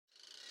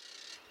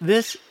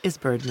This is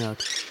BirdNote.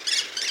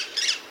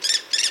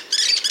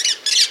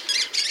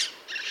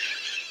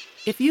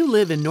 If you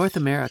live in North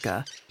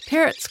America,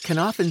 parrots can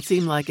often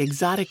seem like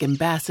exotic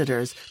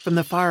ambassadors from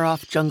the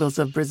far-off jungles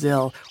of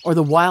Brazil or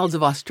the wilds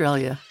of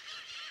Australia,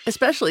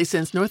 especially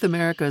since North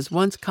America's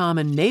once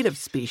common native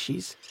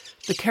species,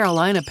 the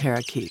Carolina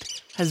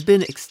parakeet, has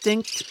been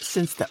extinct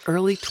since the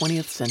early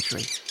 20th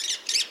century.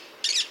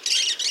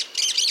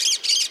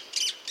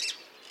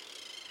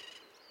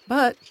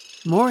 But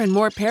more and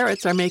more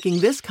parrots are making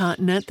this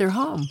continent their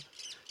home.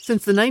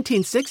 Since the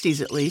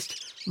 1960s at least,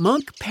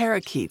 monk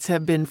parakeets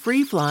have been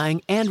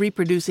free-flying and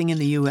reproducing in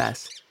the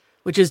U.S.,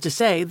 which is to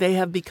say they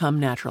have become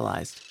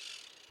naturalized.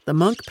 The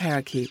monk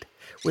parakeet,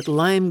 with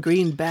lime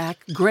green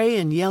back, gray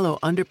and yellow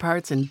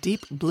underparts, and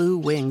deep blue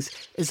wings,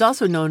 is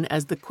also known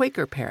as the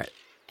Quaker parrot,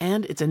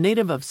 and it's a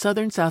native of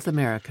southern South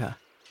America.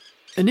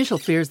 Initial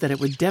fears that it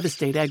would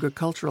devastate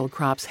agricultural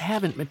crops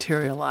haven't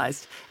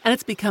materialized, and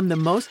it's become the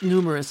most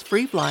numerous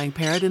free-flying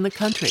parrot in the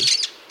country.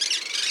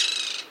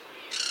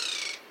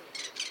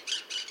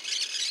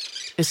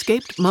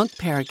 Escaped monk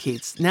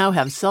parakeets now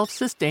have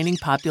self-sustaining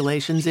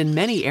populations in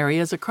many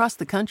areas across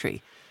the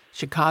country: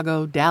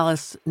 Chicago,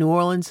 Dallas, New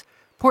Orleans,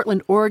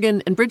 Portland,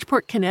 Oregon, and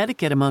Bridgeport,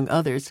 Connecticut, among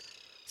others.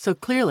 So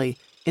clearly,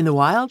 in the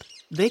wild,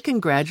 they can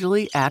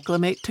gradually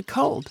acclimate to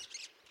cold.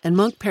 And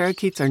monk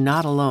parakeets are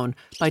not alone.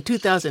 By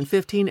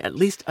 2015, at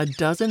least a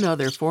dozen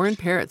other foreign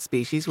parrot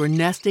species were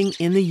nesting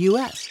in the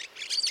U.S.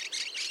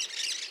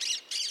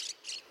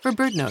 For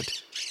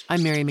BirdNote,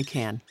 I'm Mary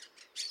McCann.